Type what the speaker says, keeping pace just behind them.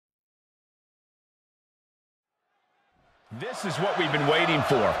This is what we've been waiting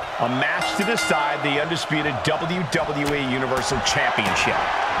for. A match to decide the undisputed WWE Universal Championship.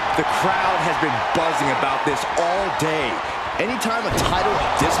 The crowd has been buzzing about this all day. Anytime a title of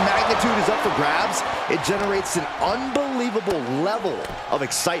this magnitude is up for grabs, it generates an unbelievable level of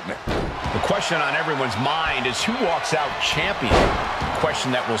excitement. The question on everyone's mind is who walks out champion? A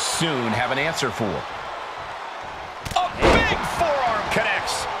question that we'll soon have an answer for. A big forearm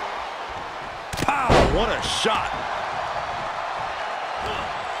connects. Pow, what a shot.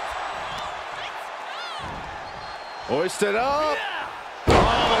 Hoisted up.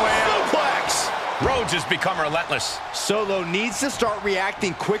 All the way out. Suplex. Rhodes has become relentless. Solo needs to start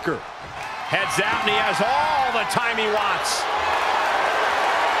reacting quicker. Heads out, and he has all the time he wants.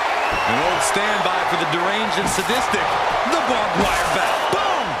 An old standby for the deranged and sadistic. The barbed wire bat.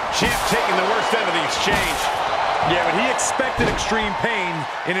 Boom! Champ taking the worst end of the exchange. Yeah, but he expected extreme pain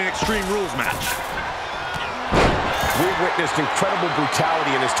in an Extreme Rules match. We've witnessed incredible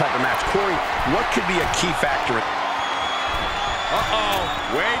brutality in this type of match. Corey, what could be a key factor? Uh-oh.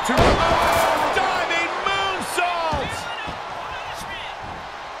 Way too... Oh, diving moonsault!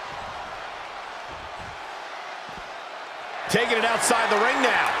 Taking it outside the ring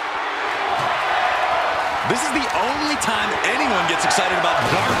now. This is the only time anyone gets excited about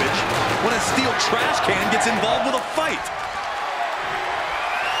garbage, when a steel trash can gets involved with a fight.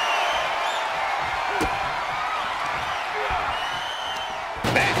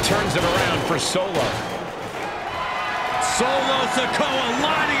 That turns it around for Solo. Solo Sikoa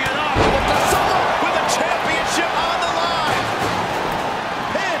lining it up. Solo with the championship on the line.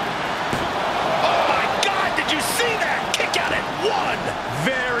 Pin. Oh my God, did you see that? Kick out at one.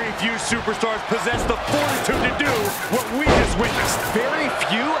 Very few superstars possess the fortitude to do what we just witnessed. Very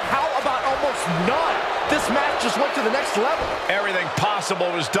few? How about almost none? This match just went to the next level. Everything possible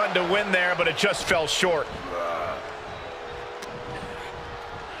was done to win there, but it just fell short.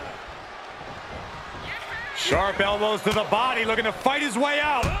 Sharp elbows to the body, looking to fight his way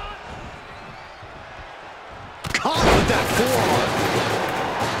out. Caught with that forearm.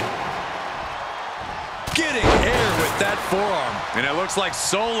 Getting air with that forearm. And it looks like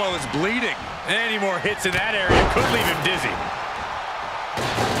Solo is bleeding. Any more hits in that area could leave him dizzy.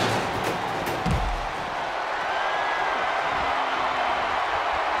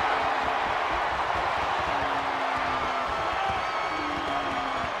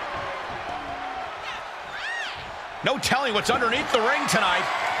 No telling what's underneath the ring tonight.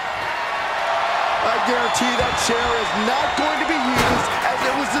 I guarantee that chair is not going to be used as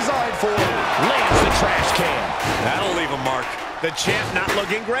it was designed for. Lands the trash can. That'll leave a mark. The champ not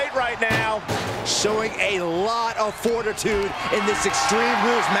looking great right now. Showing a lot of fortitude in this Extreme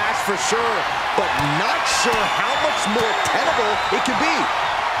Rules match for sure, but not sure how much more tenable it can be.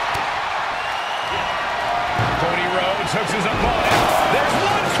 Cody Rhodes hooks his opponent. There's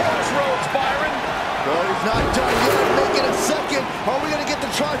one crossroads, Byron. No, he's not done yet. Make it a second. Are we going to get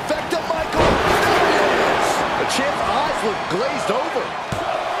the trifecta, Michael? There it is. The champ's eyes look glazed over.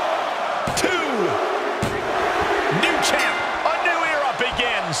 Two. New champ. A new era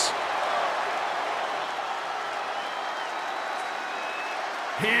begins.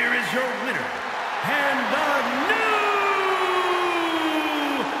 Here is your winner, and